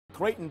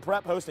Creighton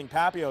Prep hosting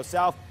Papillion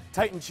South.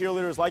 Titan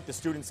cheerleaders like the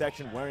student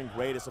section wearing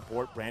gray to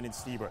support Brandon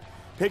Stieber.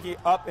 Picking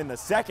up in the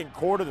second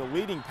quarter, the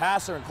leading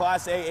passer in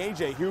Class A,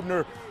 A.J.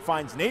 Hubner,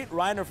 finds Nate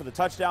Reiner for the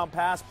touchdown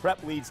pass.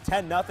 Prep leads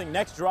 10-0.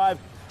 Next drive,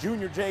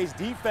 Junior Jay's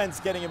defense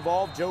getting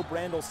involved. Joe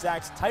Brandel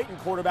sacks Titan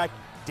quarterback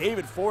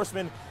David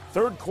Forsman.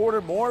 Third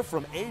quarter, more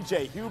from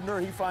A.J. Hubner.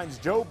 He finds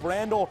Joe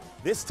Brandel,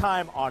 this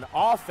time on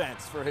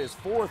offense, for his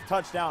fourth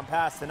touchdown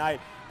pass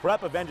tonight.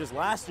 Prep avenges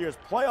last year's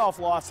playoff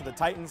loss to the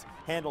Titans,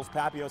 handles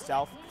Papillion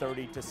South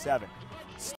 30-7.